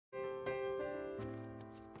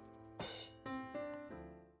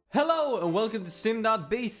Hello and welcome to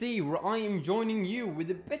Sim.bc, where I am joining you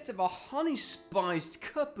with a bit of a honey-spiced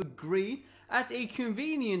cup of green at a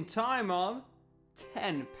convenient time of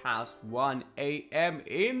 1 AM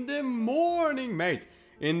in the morning, mate.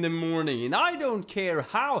 In the morning, and I don't care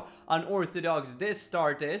how unorthodox this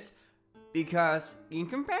start is, because in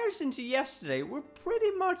comparison to yesterday, we're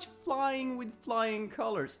pretty much flying with flying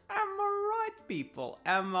colors. Am I right, people?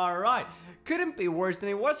 Am I right? Couldn't be worse than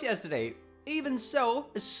it was yesterday. Even so,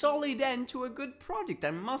 a solid end to a good project, I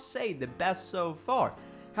must say, the best so far.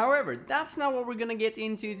 However, that's not what we're gonna get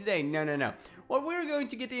into today. No. What we're going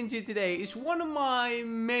to get into today is one of my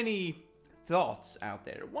many thoughts out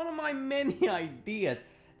there, one of my many ideas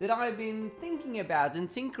that I've been thinking about and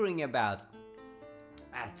tinkering about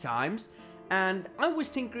at times. And I was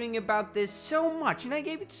tinkering about this so much, and I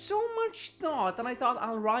gave it so much thought, and I thought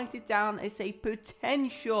I'll write it down as a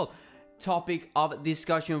potential topic of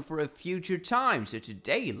discussion for a future time. So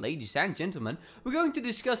today, ladies and gentlemen, we're going to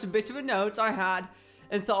discuss a bit of a note I had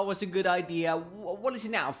and thought was a good idea. What is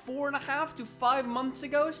it now? 4.5 to 5 months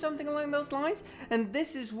ago, something along those lines. And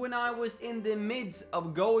this is when I was in the midst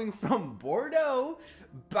of going from Bordeaux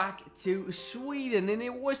back to Sweden, and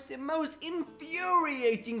it was the most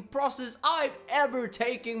infuriating process I've ever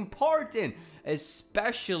taken part in,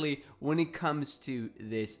 especially when it comes to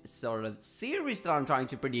this sort of series that I'm trying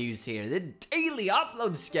to produce here, the daily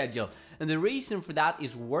upload schedule. And the reason for that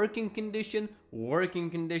is working condition,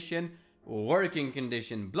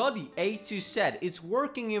 bloody A to Z. It's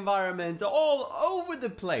working environment all over the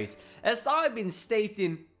place. As I've been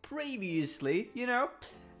stating previously,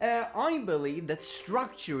 I believe that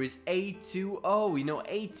structure is A to O,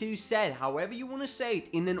 A to Z, however you want to say it,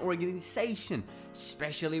 in an organization,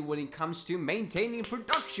 especially when it comes to maintaining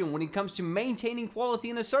production, when it comes to maintaining quality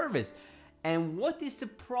in a service. And what is the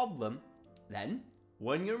problem then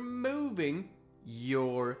when you're moving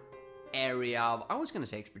your area of, I was gonna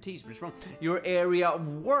say expertise, but it's wrong, your area of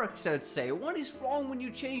work, so to say? What is wrong when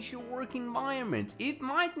you change your work environment? It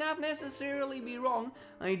might not necessarily be wrong.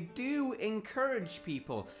 I do encourage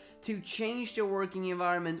people to change their working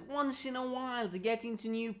environment once in a while, to get into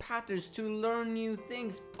new patterns, to learn new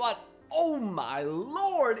things, but oh my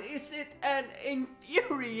lord, is it an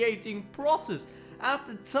infuriating process at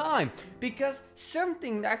the time, because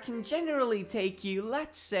something that can generally take you,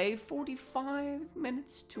 let's say, 45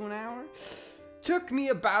 minutes to an hour, took me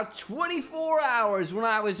about 24 hours when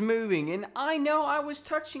I was moving. And I know I was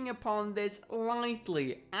touching upon this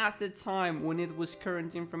lightly at the time when it was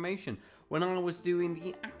current information, when I was doing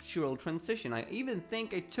the actual transition. I even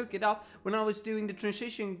think I took it up when I was doing the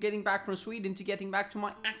transition, getting back from Sweden to getting back to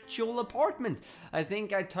my actual apartment. I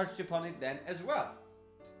think I touched upon it then as well.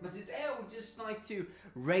 But today I would just like to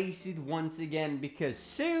raise it once again, because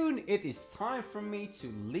soon it is time for me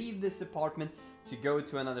to leave this apartment to go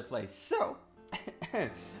to another place. So,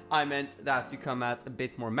 I meant that to come out a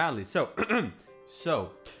bit more manly. So,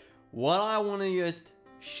 what I want to just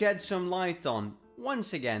shed some light on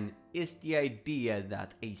once again is the idea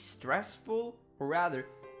that a stressful, or rather,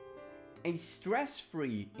 a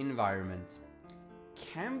stress-free environment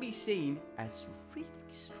can be seen as really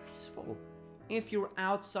stressful if you're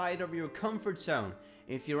outside of your comfort zone,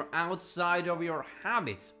 if you're outside of your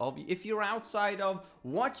habits, if you're outside of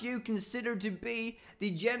what you consider to be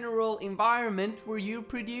the general environment where you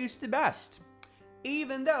produce the best.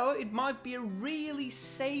 Even though it might be a really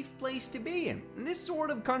safe place to be in. And this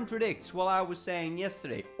sort of contradicts what I was saying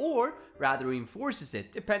yesterday, or rather reinforces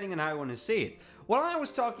it, depending on how you want to see it. What I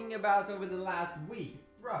was talking about over the last week,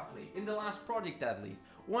 roughly, in the last project at least,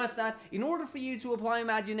 was that in order for you to apply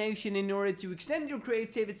imagination, in order to extend your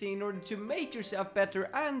creativity, in order to make yourself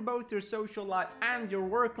better and both your social life and your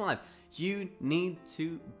work life, you need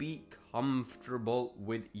to be comfortable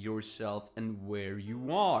with yourself and where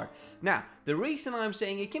you are. Now, the reason I'm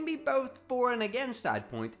saying it can be both for and against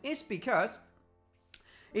that point is because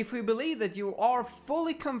if we believe that you are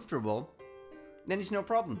fully comfortable, then it's no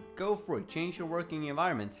problem. Go for it. Change your working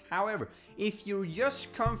environment. However, if you're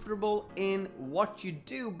just comfortable in what you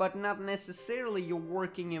do, but not necessarily your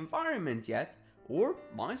working environment yet, or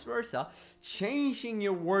vice versa, changing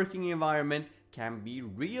your working environment can be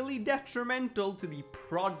really detrimental to the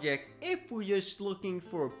project if we're just looking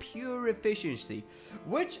for pure efficiency,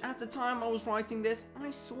 which at the time I was writing this, I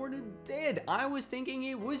sort of did. I was thinking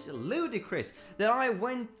it was ludicrous that I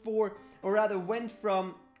went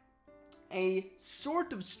from a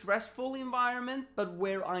sort of stressful environment, but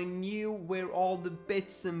where I knew where all the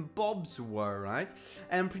bits and bobs were, right?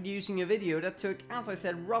 And producing a video that took, as I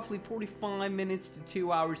said, roughly 45 minutes to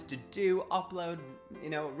 2 hours to do, upload,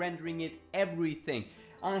 rendering it, everything.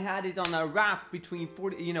 I had it on a wrap between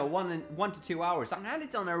 1 to 2 hours. I had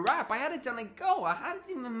it on a wrap. I had it on a go. I had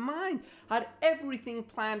it in my mind. I had everything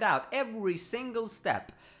planned out, every single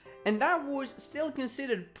step. And that was still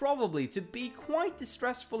considered probably to be quite a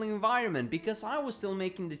stressful environment, because I was still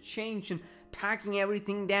making the change and packing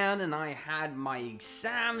everything down, and I had my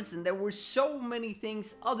exams, and there were so many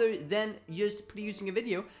things other than just producing a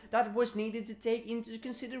video that was needed to take into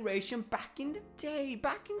consideration back in the day,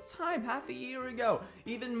 back in time, half a year ago,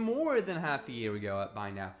 even more than half a year ago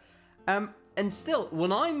by now. And still,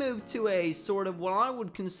 when I moved to a sort of what I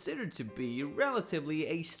would consider to be relatively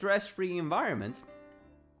a stress-free environment,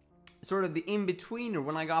 sort of the in-betweener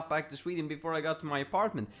when I got back to Sweden before I got to my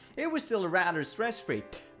apartment, it was still rather stress-free.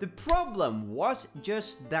 The problem was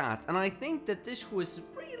just that, and I think that this was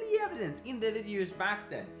really evident in the videos back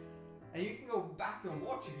then. And you can go back and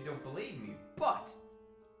watch if you don't believe me, but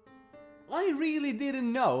I really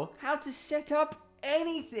didn't know how to set up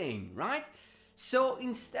anything, right? So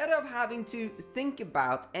instead of having to think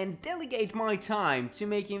about and delegate my time to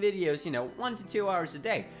making videos, 1 to 2 hours a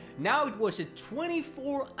day, now it was a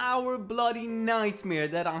 24-hour bloody nightmare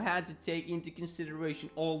that I had to take into consideration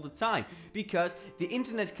all the time, because the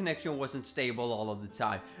internet connection wasn't stable all of the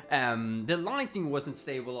time, the lighting wasn't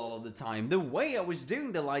stable all of the time, the way I was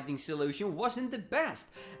doing the lighting solution wasn't the best,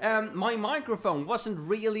 my microphone wasn't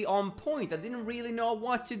really on point, I didn't really know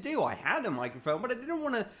what to do. I had a microphone, but I didn't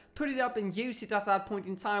want to put it up and use it at that point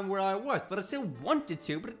in time where I was, but I still wanted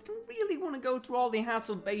to, but I didn't really want to go through all the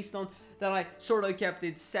hassle based on that I sort of kept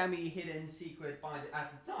it semi-hidden secret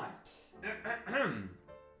at the time.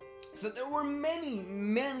 So there were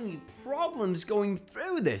many problems going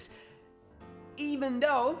through this, even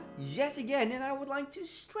though, yet again, and I would like to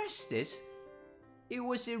stress this, it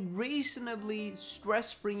was a reasonably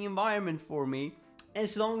stress-free environment for me,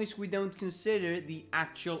 as long as we don't consider the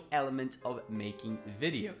actual element of making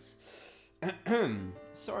videos.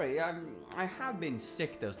 Sorry, I have been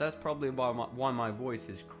sick though, so that's probably why my voice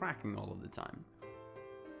is cracking all of the time.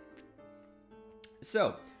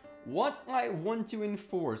 So, what I want to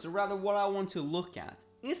enforce, or rather what I want to look at,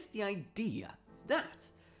 is the idea that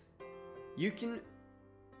you can...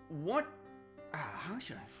 how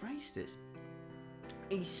should I phrase this?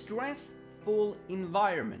 A stressful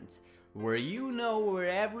environment where you know where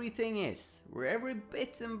everything is, where every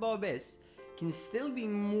bit and bob is, can still be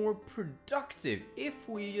more productive if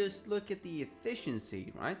we just look at the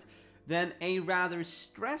efficiency, right? Than a rather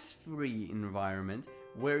stress-free environment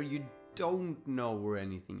where you don't know where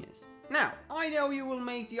anything is. Now, I know you will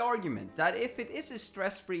make the argument that if it is a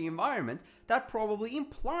stress-free environment, that probably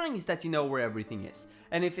implies that you know where everything is.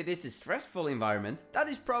 And if it is a stressful environment, that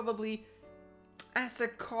is probably as a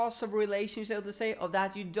cause of relation, so to say, of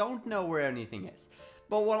that you don't know where anything is.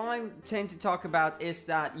 But what I tend to talk about is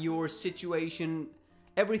that your situation,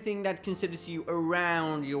 everything that considers you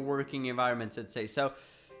around your working environment, let's say. So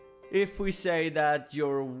if we say that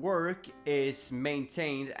your work is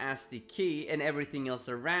maintained as the key and everything else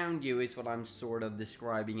around you is what I'm sort of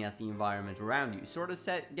describing as the environment around you. Sort of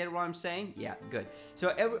get what I'm saying? Yeah, good. So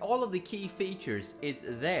all of the key features is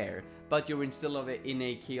there, but you're still in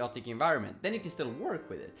a chaotic environment. Then you can still work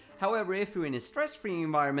with it. However, if you're in a stress-free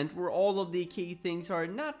environment where all of the key things are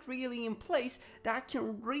not really in place, that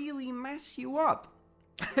can really mess you up.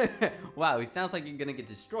 Wow, it sounds like you're gonna get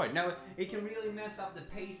destroyed. Now, it can really mess up the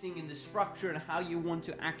pacing and the structure and how you want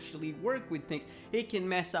to actually work with things. It can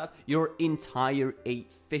mess up your entire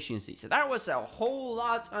efficiency. So that was a whole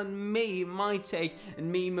lot on me, my take,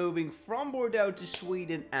 and me moving from Bordeaux to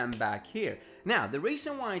Sweden and back here. Now, the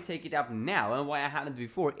reason why I take it up now and why I hadn't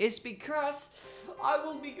before is because I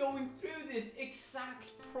will be going through this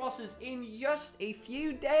exact process in just a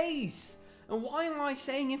few days. And why am I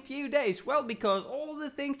saying a few days? Well, because all the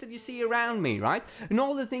things that you see around me, right? And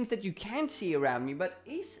all the things that you can't see around me, but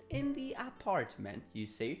is in the apartment, you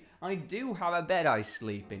see. I do have a bed I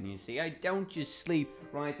sleep in, you see. I don't just sleep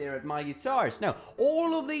right there at my guitars. No,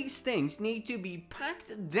 all of these things need to be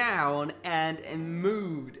packed down and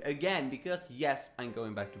moved again, because yes, I'm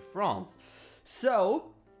going back to France.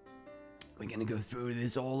 So we're gonna go through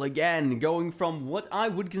this all again, going from what I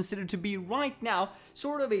would consider to be right now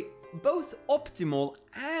sort of a both optimal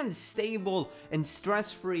and stable and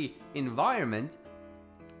stress-free environment,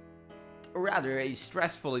 or rather it's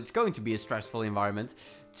going to be a stressful environment,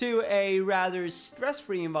 to a rather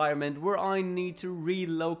stress-free environment where I need to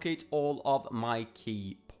relocate all of my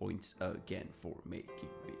key points again for making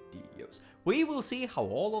videos. We will see how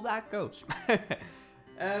all of that goes.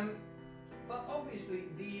 But obviously,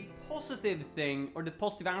 the positive thing, or the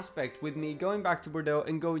positive aspect with me going back to Bordeaux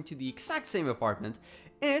and going to the exact same apartment,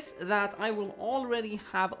 is that I will already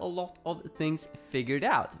have a lot of things figured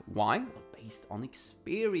out. Why? Well, based on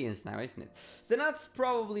experience now, isn't it? So that's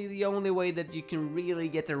probably the only way that you can really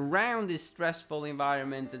get around this stressful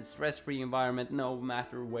environment and stress-free environment, no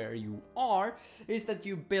matter where you are, is that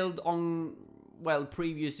you build on, well,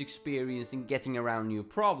 previous experience in getting around new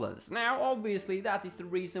problems. Now, obviously, that is the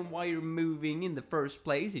reason why you're moving in the first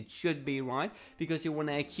place. It should be, right? Because you want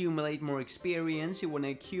to accumulate more experience, you want to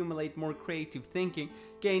accumulate more creative thinking,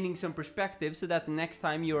 gaining some perspective, so that the next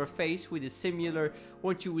time you are faced with a similar,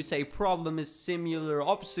 what you would say, problem, a similar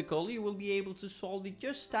obstacle, you will be able to solve it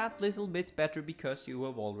just that little bit better because you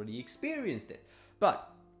have already experienced it. But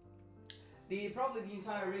probably the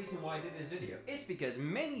entire reason why I did this video is because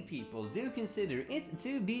many people do consider it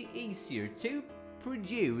to be easier to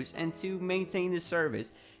produce and to maintain the service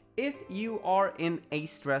if you are in a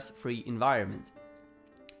stress-free environment.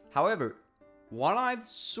 However, what I've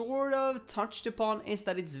sort of touched upon is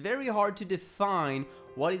that it's very hard to define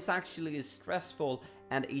what is actually a stressful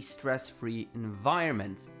and a stress-free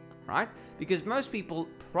environment, right? Because most people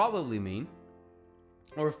probably mean,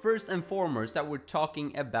 or first and foremost, that we're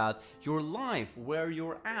talking about your life, where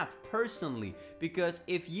you're at personally. Because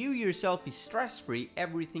if you yourself is stress-free,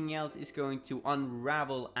 everything else is going to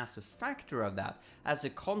unravel as a factor of that. As a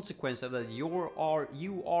consequence of that,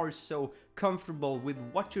 you are so comfortable with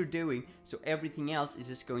what you're doing, so everything else is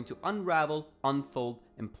just going to unravel, unfold,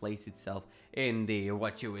 and place itself in the,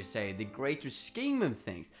 what you would say, the greater scheme of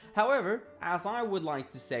things. However, as I would like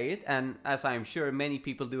to say it, and as I'm sure many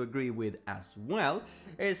people do agree with as well,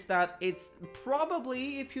 is that it's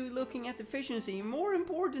probably, if you're looking at efficiency, more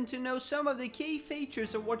important to know some of the key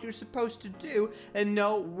features of what you're supposed to do and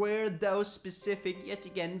know where those specific, yet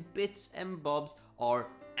again, bits and bobs are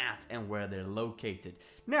at and where they're located.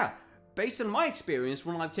 Now, based on my experience,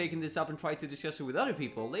 when I've taken this up and tried to discuss it with other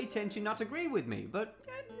people, they tend to not agree with me, but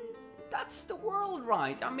that's the world,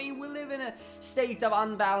 right? I mean, we live in a state of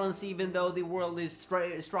unbalance, even though the world is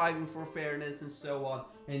striving for fairness and so on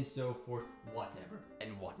and so forth, whatever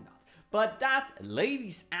and whatnot. But that,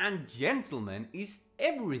 ladies and gentlemen, is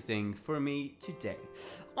everything for me today.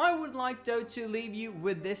 I would like, though, to leave you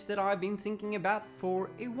with this that I've been thinking about for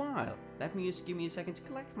a while. Let me just give me a second to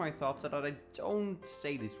collect my thoughts so that I don't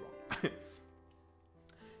say this wrong.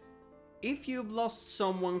 If you've lost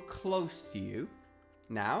someone close to you,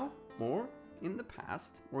 now or in the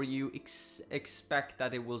past, or you expect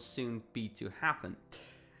that it will soon be to happen,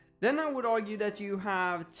 then I would argue that you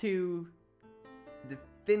have two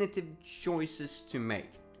definitive choices to make.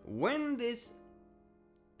 When this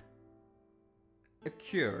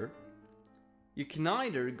occurs, you can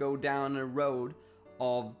either go down a road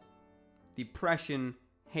of depression,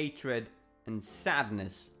 hatred, and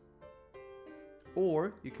sadness,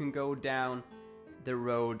 or you can go down the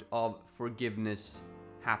road of forgiveness,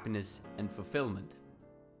 happiness, and fulfillment.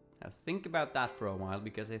 Now think about that for a while,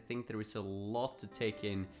 because I think there is a lot to take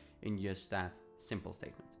in just that simple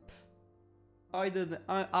statement.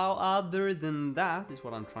 Other than that is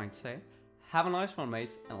what I'm trying to say. Have a nice one,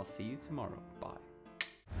 mates, and I'll see you tomorrow. Bye.